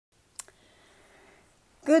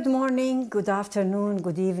Good morning, good afternoon,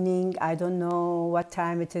 good evening. I don't know what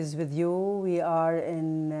time it is with you. We are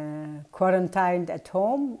in quarantined at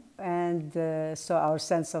home, and so our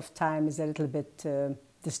sense of time is a little bit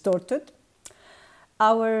distorted.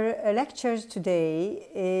 Our lecture today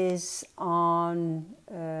is on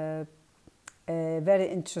a very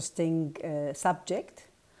interesting subject,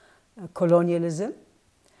 colonialism.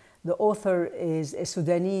 The author is a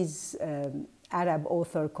Sudanese Arab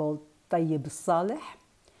author called Tayeb Saleh.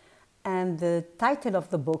 And the title of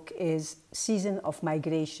the book is Season of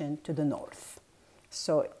Migration to the North.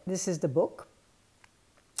 So this is the book.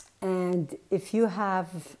 And if you have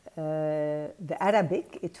the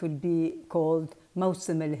Arabic, it will be called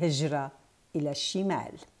موسم الهجرة إلى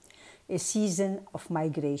الشمال, a season of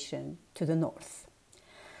migration to the north.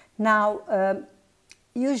 Now,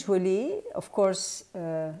 usually, of course,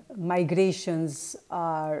 migrations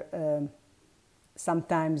are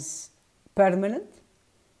sometimes permanent.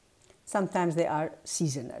 Sometimes they are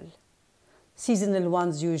seasonal. Seasonal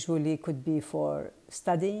ones usually could be for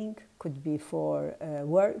studying, could be for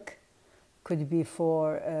work, could be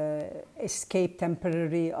for escape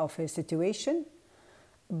temporary of a situation.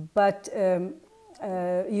 But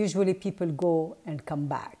usually people go and come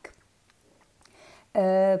back.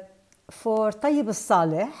 For Tayeb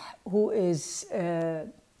Saleh, who is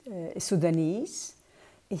Sudanese,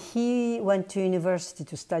 he went to university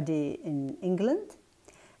to study in England.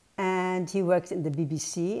 And he worked in the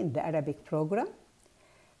BBC in the Arabic program.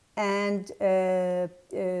 And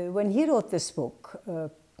when he wrote this book,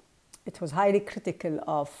 it was highly critical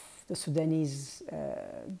of the Sudanese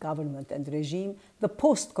government and regime, the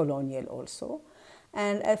post-colonial also.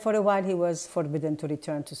 And for a while he was forbidden to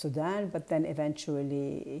return to Sudan, but then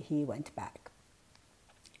eventually he went back.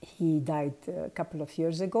 He died a couple of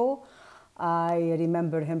years ago. I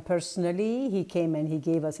remember him personally. He came and he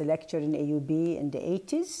gave us a lecture in AUB in the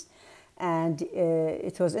 80s. And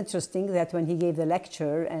it was interesting that when he gave the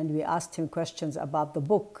lecture and we asked him questions about the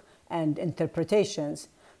book and interpretations,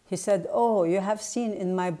 he said, "Oh, you have seen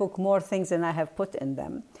in my book more things than I have put in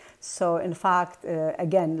them." So in fact,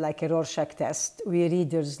 again, like a Rorschach test, we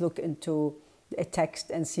readers look into a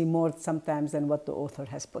text and see more sometimes than what the author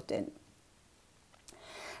has put in.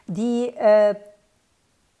 The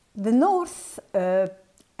North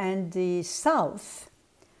and the South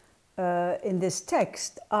in this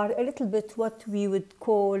text are a little bit what we would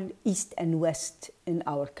call East and West in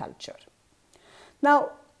our culture. Now,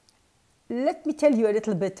 let me tell you a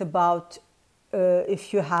little bit about,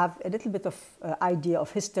 if you have a little bit of idea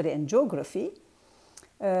of history and geography,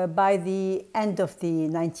 by the end of the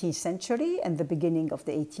 19th century and the beginning of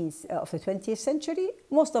the 20th century,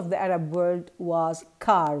 most of the Arab world was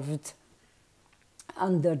carved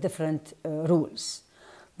under different rules.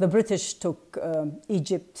 The British took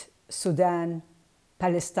Egypt, Sudan,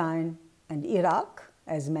 Palestine, and Iraq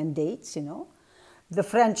as mandates, you know. The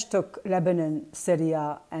French took Lebanon,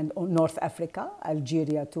 Syria, and North Africa,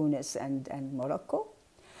 Algeria, Tunis, and Morocco.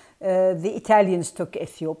 The Italians took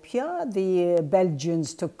Ethiopia. The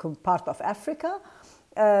Belgians took part of Africa,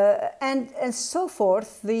 and so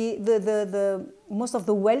forth. Most of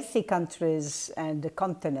the wealthy countries and the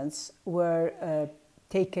continents were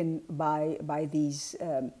taken by these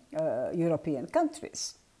European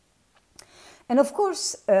countries. And of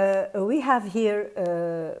course, we have here,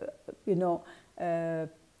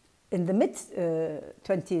 in the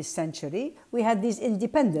mid-20th century, we had these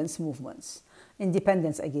independence movements.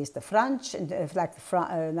 Independence against the French, in fact,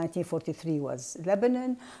 1943 was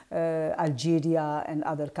Lebanon, Algeria and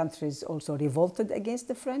other countries also revolted against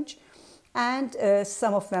the French. And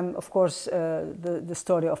some of them, of course, the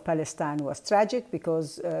story of Palestine was tragic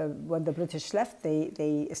because when the British left,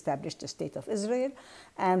 they established the State of Israel,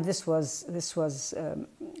 and this was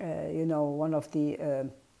one of the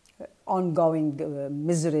ongoing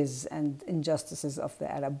miseries and injustices of the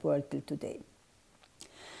Arab world till today.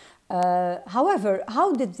 However,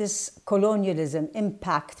 how did this colonialism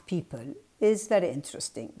impact people is very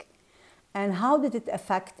interesting, and how did it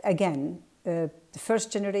affect again? The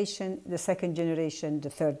first generation, the second generation, the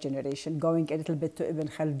third generation, going a little bit to Ibn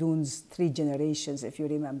Khaldun's 3 generations, if you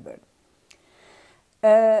remember.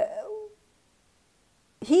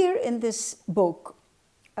 Here in this book,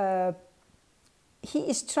 he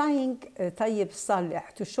is trying, Tayeb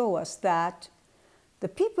Saleh, to show us that the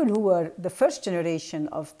people who were the first generation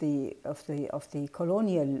of the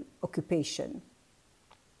colonial occupation,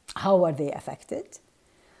 how are they affected?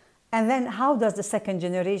 And then how does the second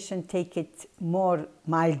generation take it more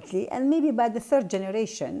mildly? And maybe by the third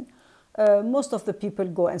generation, most of the people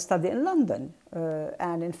go and study in London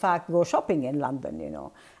and in fact go shopping in London, you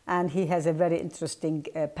know. And he has a very interesting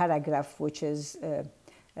paragraph which is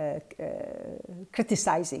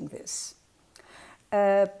criticizing this.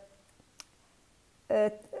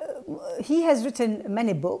 He has written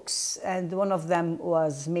many books, and one of them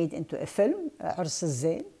was made into a film, Urs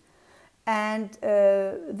al-Zain. And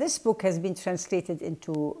this book has been translated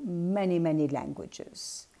into many, many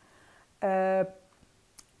languages.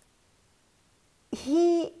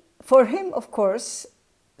 For him, of course,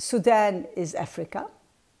 Sudan is Africa,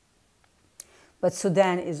 but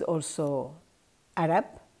Sudan is also Arab.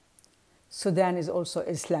 Sudan is also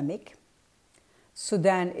Islamic.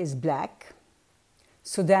 Sudan is black.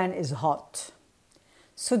 Sudan is hot.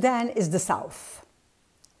 Sudan is the South.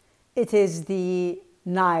 It is the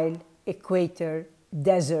Nile, equator,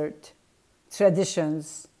 desert,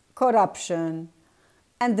 traditions, corruption,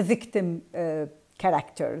 and the victim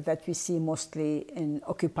character that we see mostly in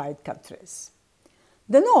occupied countries.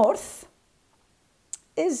 The North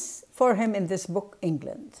is, for him in this book,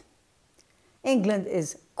 England. England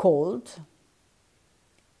is cold,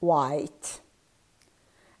 white,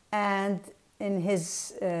 and in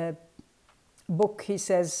his book he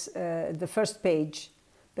says, the first page,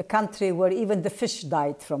 the country where even the fish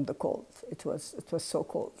died from the cold. It was so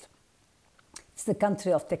cold. It's the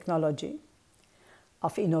country of technology,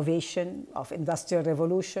 of innovation, of industrial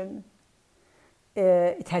revolution.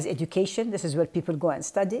 It has education. This is where people go and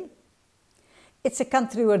study. It's a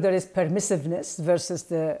country where there is permissiveness versus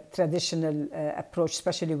the traditional approach,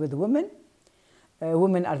 especially with women.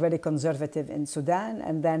 Women are very conservative in Sudan,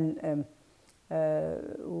 and then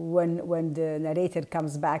when the narrator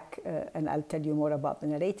comes back, and I'll tell you more about the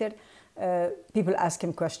narrator, people ask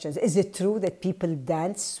him questions. Is it true that people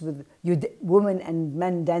dance with women and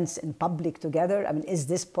men dance in public together? I mean, is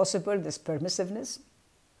this possible, this permissiveness?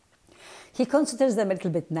 He considers them a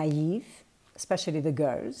little bit naive, especially the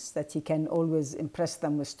girls, that he can always impress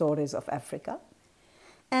them with stories of Africa.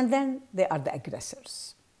 And then they are the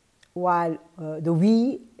aggressors, while the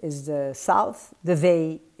we is the South, the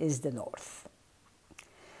they is the North.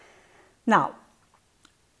 Now,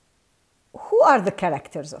 who are the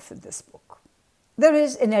characters of this book? There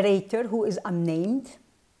is a narrator who is unnamed,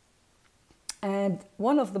 and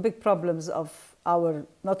one of the big problems of our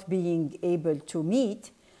not being able to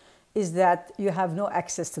meet is that you have no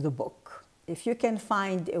access to the book. If you can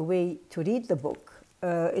find a way to read the book,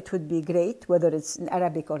 it would be great, whether it's in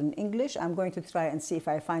Arabic or in English. I'm going to try and see if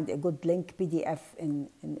I find a good link PDF in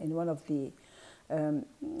one of the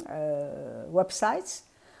websites.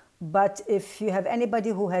 But if you have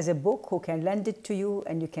anybody who has a book who can lend it to you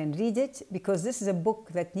and you can read it, because this is a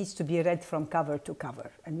book that needs to be read from cover to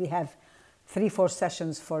cover. And we have 3-4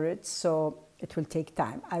 sessions for it, so it will take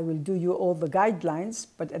time. I will do you all the guidelines,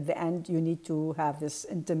 but at the end you need to have this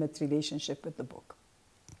intimate relationship with the book.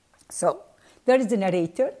 So there is the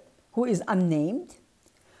narrator who is unnamed.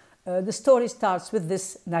 The story starts with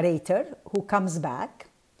this narrator who comes back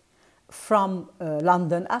from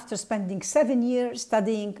London after spending 7 years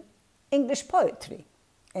studying English poetry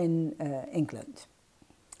in England.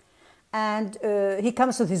 And he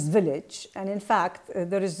comes to his village, and in fact,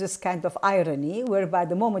 there is this kind of irony whereby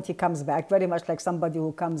the moment he comes back, very much like somebody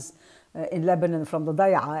who comes in Lebanon from the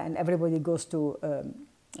Daya, and everybody goes to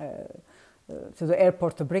the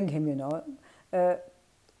airport to bring him, you know.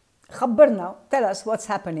 خبرنا, tell us what's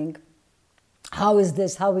happening. How is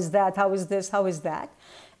this? How is that? How is this? How is that?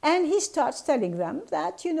 And he starts telling them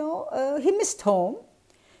that, you know, he missed home.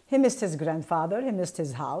 He missed his grandfather. He missed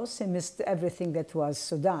his house. He missed everything that was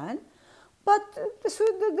Sudan. But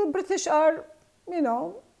the British are, you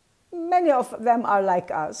know, many of them are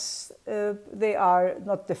like us. They are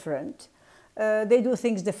not different. They do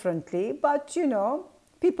things differently. But, you know,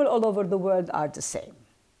 people all over the world are the same.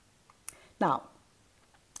 Now,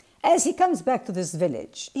 as he comes back to this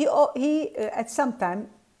village, he at some time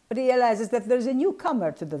realizes that there's a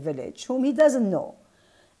newcomer to the village whom he doesn't know.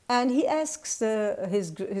 And he asks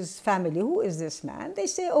his family, who is this man? They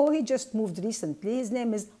say, oh, he just moved recently. His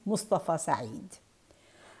name is Mustafa Saeed.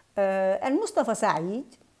 And Mustafa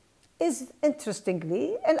Saeed is,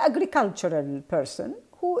 interestingly, an agricultural person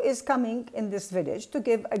who is coming in this village to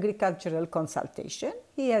give agricultural consultation.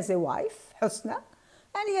 He has a wife, Husna,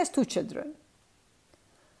 and he has 2 children.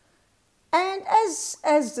 And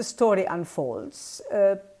as the story unfolds,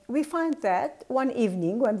 we find that one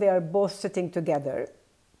evening when they are both sitting together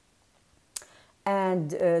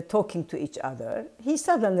and talking to each other, he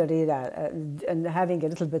suddenly, and having a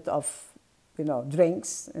little bit of, you know,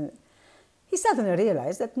 drinks, he suddenly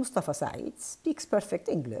realized that Mustafa Saeed speaks perfect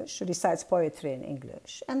English, recites poetry in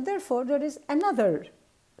English, and therefore there is another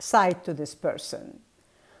side to this person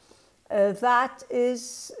that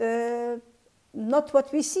is not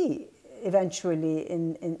what we see eventually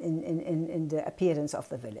in the appearance of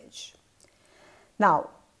the village. Now,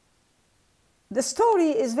 the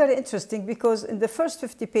story is very interesting because in the first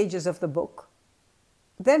 50 pages of the book,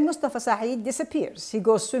 then Mustafa Saeed disappears. He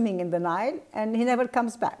goes swimming in the Nile and he never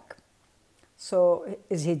comes back. So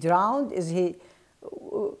is he drowned? Is he,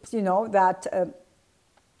 you know, that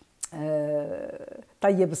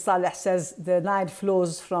Tayeb Saleh says the Nile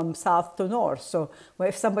flows from south to north. So well,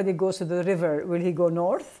 if somebody goes to the river, will he go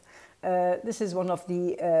north? This is one of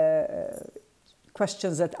the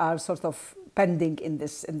questions that are sort of pending in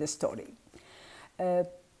this story.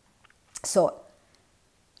 So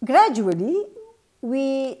gradually,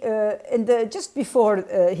 just before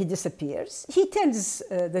he disappears, he tells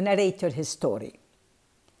the narrator his story.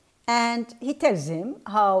 And he tells him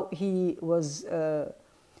how he was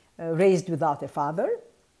raised without a father,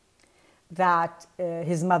 that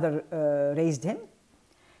his mother raised him,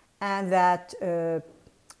 and that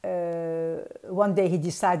one day he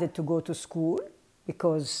decided to go to school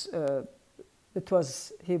because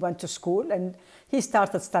he went to school and he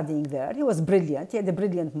started studying there. He was brilliant. He had a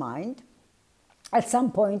brilliant mind. At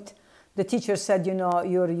some point, the teacher said, you know,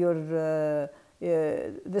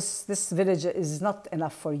 this village is not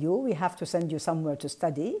enough for you. We have to send you somewhere to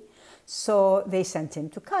study. So they sent him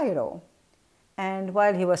to Cairo. And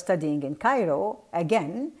while he was studying in Cairo,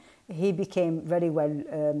 again, he became very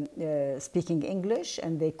well speaking English,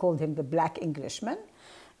 and they called him the Black Englishman.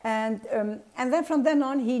 And then from then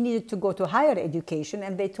on, he needed to go to higher education,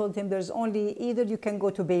 and they told him there's only either you can go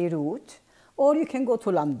to Beirut or you can go to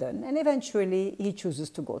London. And eventually, he chooses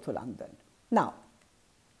to go to London. Now,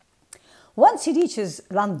 once he reaches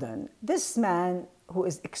London, this man, who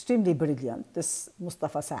is extremely brilliant, this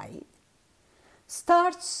Mustafa Saeed,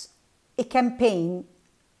 starts a campaign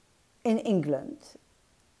in England,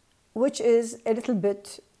 which is a little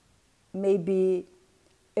bit maybe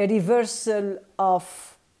a reversal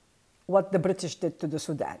of what the British did to the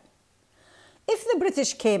Sudan. If the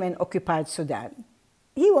British came and occupied Sudan,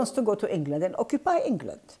 he wants to go to England and occupy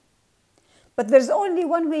England. But there's only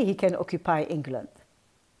one way he can occupy England,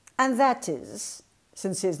 and that is,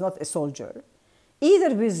 since he is not a soldier,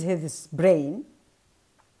 either with his brain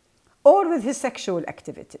or with his sexual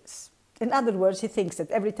activities. In other words, he thinks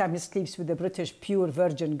that every time he sleeps with a British pure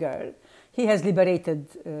virgin girl, he has liberated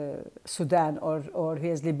Sudan, or he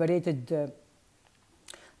has liberated,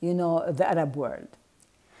 you know, the Arab world.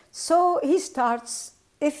 So he starts,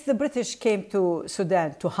 if the British came to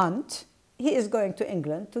Sudan to hunt, he is going to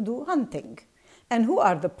England to do hunting. And who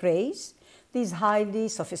are the preys? These highly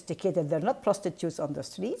sophisticated, they're not prostitutes on the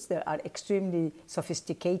streets, they are extremely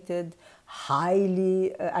sophisticated,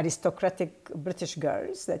 highly aristocratic British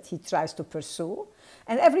girls that he tries to pursue.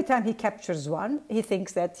 And every time he captures one, he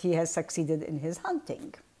thinks that he has succeeded in his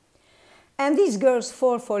hunting. And these girls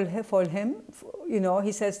fall for him, you know,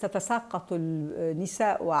 he says, تَتَسَاقَطُ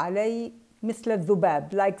النِّسَاءُ عَلَيْ مِثْلَ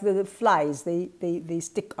الذُّبَابِ, like the flies, they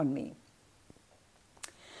stick on me.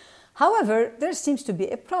 However, there seems to be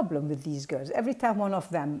a problem with these girls. Every time one of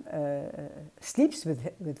them sleeps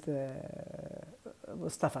with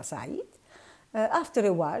Mustafa Saeed, after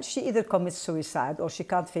a while, she either commits suicide, or she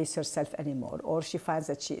can't face herself anymore, or she finds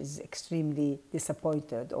that she is extremely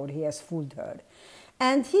disappointed, or he has fooled her.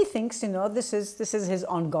 And he thinks, you know, this is his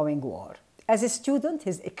ongoing war. As a student,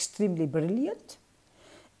 he's extremely brilliant.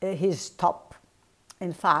 He's top.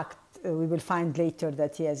 In fact, we will find later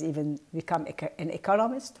that he has even become an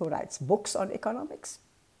economist who writes books on economics.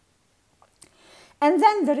 And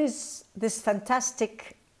then there is this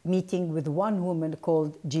fantastic meeting with one woman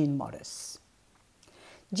called Jean Morris.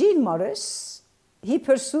 Jean Morris, he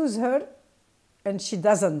pursues her, and she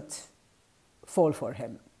doesn't fall for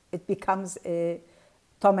him. It becomes a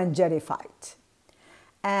Tom and Jerry fight.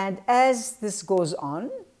 And as this goes on,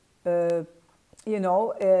 you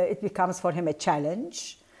know, it becomes for him a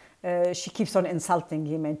challenge. She keeps on insulting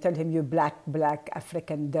him and tell him, you black,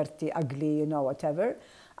 African, dirty, ugly, you know, whatever,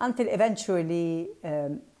 until eventually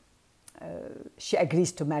she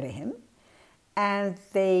agrees to marry him. And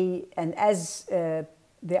as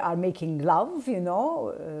they are making love, you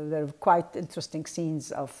know, there are quite interesting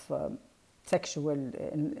scenes of sexual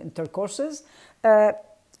intercourses.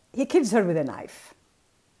 He kills her with a knife.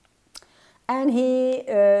 And he's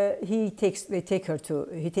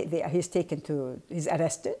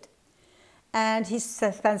arrested, and he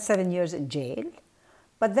spends 7 years in jail.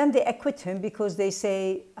 But then they acquit him because they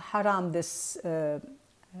say, haram, this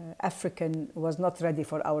African was not ready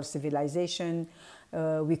for our civilization.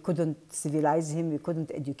 We couldn't civilize him, we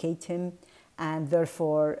couldn't educate him, and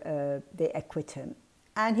therefore they acquit him.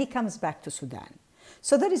 And he comes back to Sudan.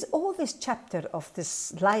 So there is all this chapter of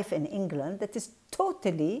this life in England that is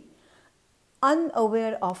totally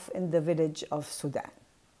unaware of in the village of Sudan.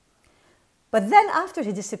 But then after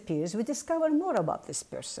he disappears, we discover more about this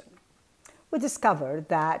person. We discover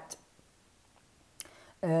that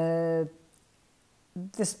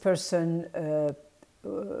this person,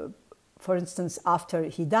 for instance, after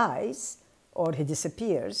he dies or he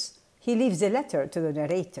disappears, he leaves a letter to the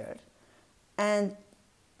narrator and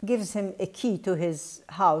gives him a key to his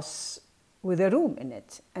house with a room in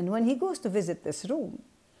it. And when he goes to visit this room,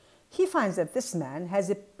 he finds that this man has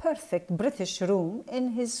a perfect British room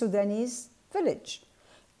in his Sudanese village.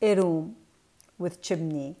 A room with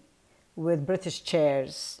chimney, with British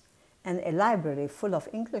chairs, and a library full of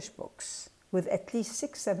English books, with at least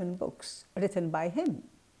 6-7 books written by him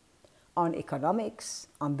on economics,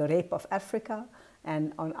 on the rape of Africa,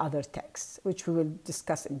 and on other texts, which we will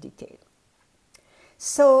discuss in detail.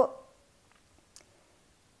 So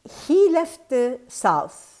he left the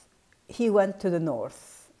south, he went to the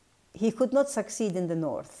north. He could not succeed in the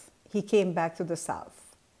north. He came back to the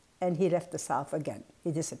south, and he left the south again.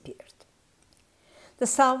 He disappeared. The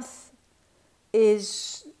south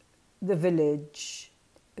is the village,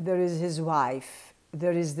 there is his wife,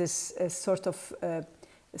 there is this sort of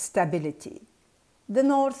stability. The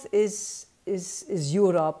north is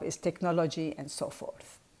Europe, is technology, and so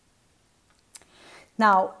forth.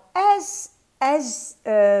 Now, as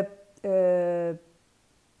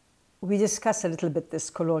we discuss a little bit this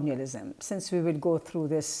colonialism, since we will go through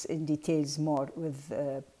this in details more with,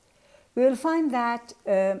 we will find that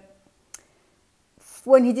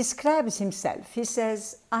when he describes himself, he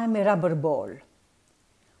says, I'm a rubber ball.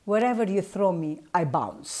 Wherever you throw me, I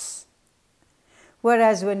bounce.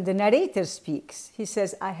 Whereas when the narrator speaks, he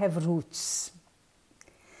says, I have roots.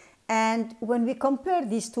 And when we compare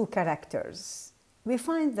these two characters, we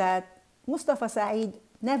find that Mustafa Saeed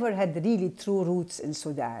never had really true roots in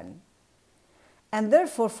Sudan. And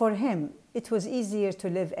therefore, for him, it was easier to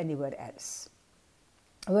live anywhere else.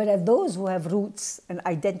 Whereas those who have roots and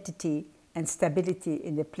identity and stability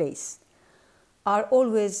in a place are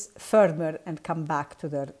always firmer and come back to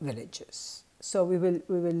their villages. So we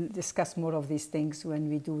will discuss more of these things when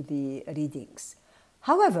we do the readings.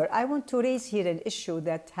 However, I want to raise here an issue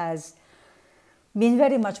that has been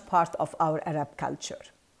very much part of our Arab culture.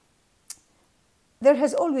 There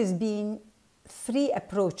has always been 3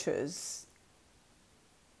 approaches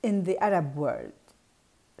in the Arab world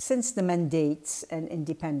since the mandates and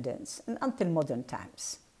independence and until modern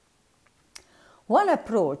times. One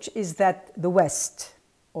approach is that the West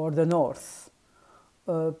or the North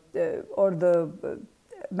or the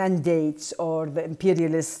mandates or the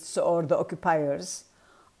imperialists or the occupiers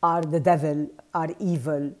are the devil, are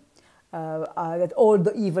evil, that all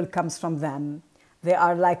the evil comes from them. They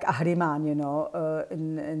are like Ahriman, you know,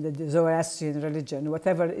 in the Zoroastrian religion.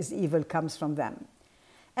 Whatever is evil comes from them.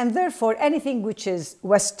 And therefore, anything which is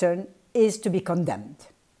Western is to be condemned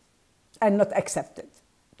and not accepted.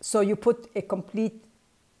 So you put a complete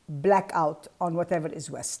blackout on whatever is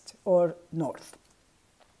West or North.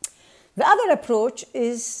 The other approach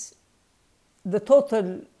is the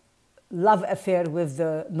total love affair with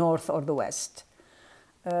the North or the West.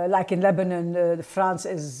 Like in Lebanon, France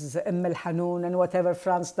is al-Hanoun, and whatever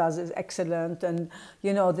France does is excellent, and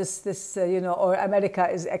you know or America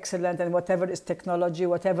is excellent, and whatever is technology,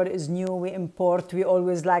 whatever is new, we import. We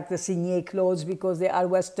always like the signé clothes because they are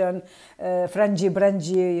Western, frangi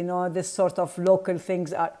brangi, you know, this sort of local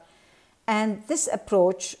things are. And this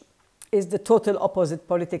approach is the total opposite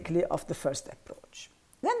politically of the first approach.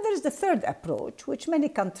 Then there is the third approach, which many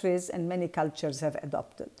countries and many cultures have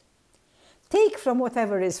adopted. Take from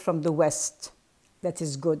whatever is from the West that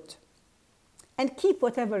is good, and keep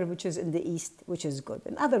whatever which is in the East which is good.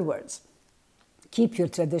 In other words, keep your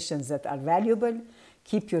traditions that are valuable,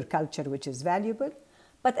 keep your culture which is valuable,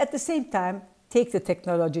 but at the same time, take the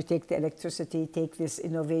technology, take the electricity, take these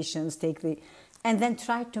innovations, and then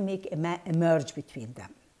try to make a merge between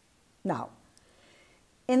them. Now,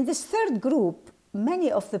 in this third group,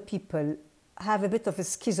 many of the people have a bit of a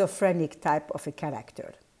schizophrenic type of a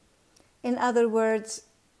character. In other words,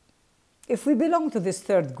 if we belong to this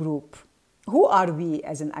third group, who are we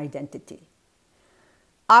as an identity?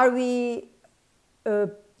 Are we a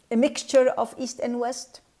mixture of East and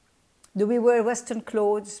West? Do we wear Western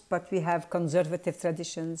clothes, but we have conservative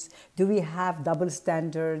traditions? Do we have double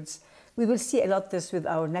standards? We will see a lot this with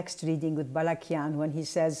our next reading with Balakian when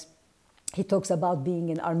he talks about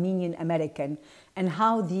being an Armenian American and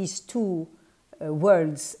how these two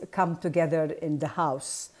worlds come together in the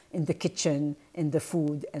house, in the kitchen, in the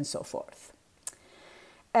food, and so forth.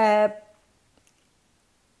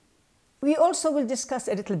 We also will discuss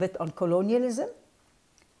a little bit on colonialism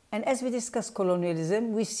And as we discuss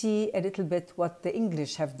colonialism, we see a little bit what the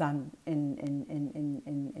English have done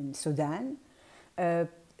in Sudan.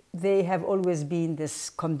 They have always been this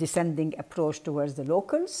condescending approach towards the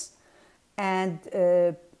locals, and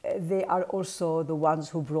they are also the ones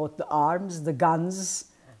who brought the arms, the guns.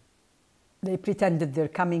 They pretended they're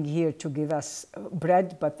coming here to give us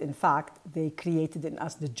bread, but in fact, they created in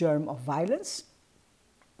us the germ of violence.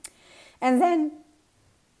 And then,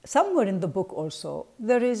 somewhere in the book also,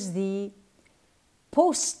 there is the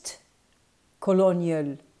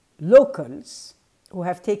post-colonial locals who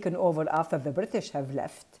have taken over after the British have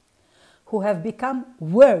left, who have become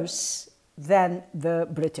worse than the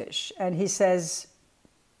British. And he says,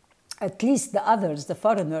 at least the others, the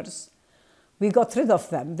foreigners, we got rid of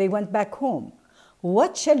them. They went back home.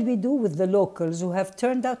 What shall we do with the locals who have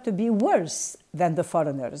turned out to be worse than the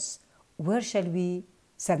foreigners? Where shall we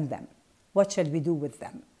send them? What shall we do with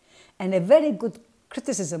them? And a very good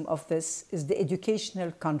criticism of this is the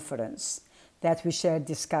educational conference that we shall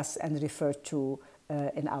discuss and refer to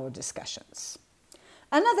in our discussions.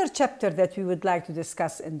 Another chapter that we would like to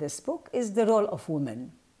discuss in this book is the role of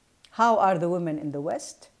women. How are the women in the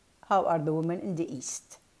West? How are the women in the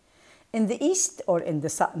East? In the East, or in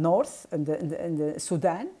the North, in the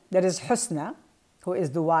Sudan, there is Husna, who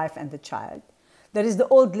is the wife and the child. There is the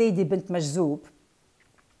old lady Bint Majzoub,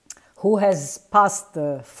 who has passed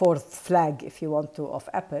the fourth flag, if you want to, of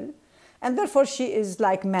Apple. And therefore, she is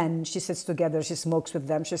like men. She sits together, she smokes with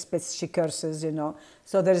them, she spits, she curses, you know.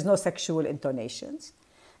 So there is no sexual intonations.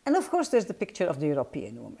 And of course, there's the picture of the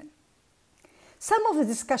European woman. Some of the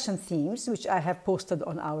discussion themes, which I have posted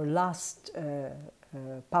on our last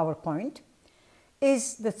PowerPoint,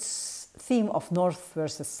 is the theme of North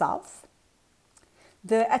versus South,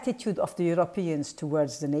 the attitude of the Europeans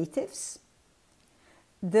towards the natives,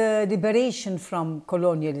 the liberation from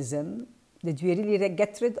colonialism. Did we really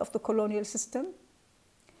get rid of the colonial system?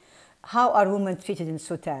 How are women treated in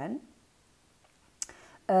Sudan?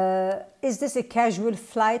 Is this a casual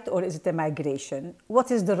flight or is it a migration? What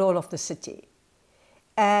is the role of the city?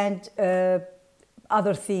 And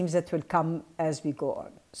other themes that will come as we go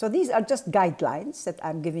on. So these are just guidelines that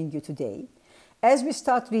I'm giving you today. As we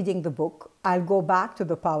start reading the book, I'll go back to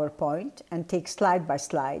the PowerPoint and take slide by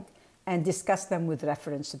slide and discuss them with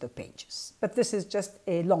reference to the pages. But this is just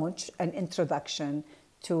a launch, an introduction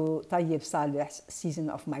to Tayeb Saleh's Season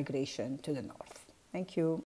of Migration to the North. Thank you.